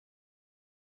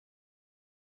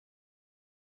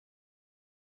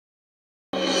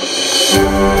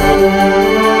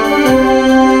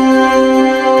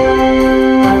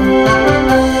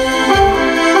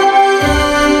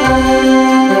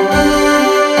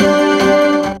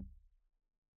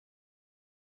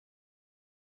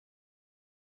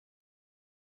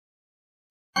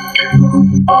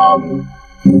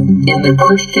In the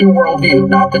Christian worldview,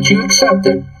 not that you accept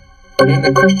it, but in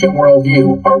the Christian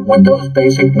worldview, would those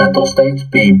basic mental states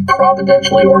be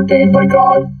providentially ordained by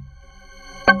God?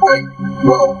 I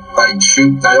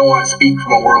don't want to speak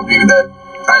from a worldview that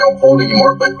I don't hold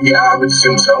anymore, but yeah, I would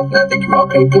assume so. I think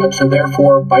okay, good. So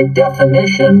therefore, by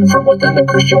definition, from within the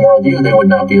Christian worldview, they would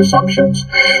not be assumptions.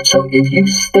 So if you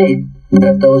state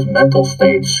that those mental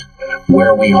states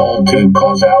where we hold to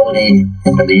causality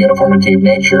and the uniformity of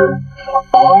nature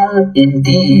are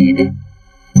indeed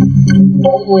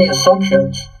only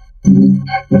assumptions,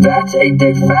 that's a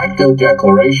de facto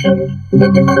declaration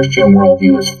that the Christian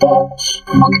worldview is false.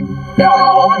 Now,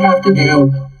 all I have to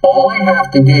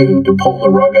do to pull the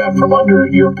rug out from under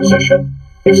your position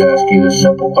is ask you this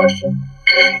simple question.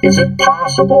 Is it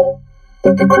possible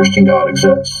that the Christian God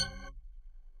exists?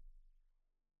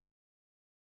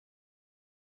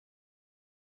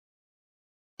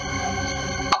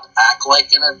 Act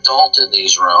like an adult in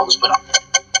these rooms, but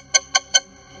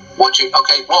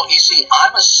you see,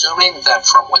 I'm assuming that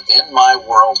from within my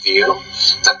worldview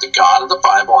that the God of the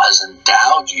Bible has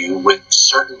endowed you with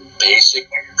certain basic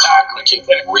cognitive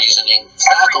reasoning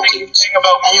faculties.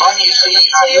 But you see,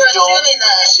 you're assuming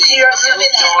that you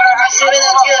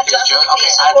have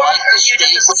justification I'd for like it, or to you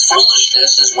speak just... with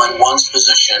foolishness is when one's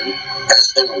position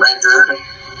has been rendered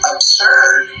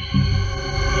absurd.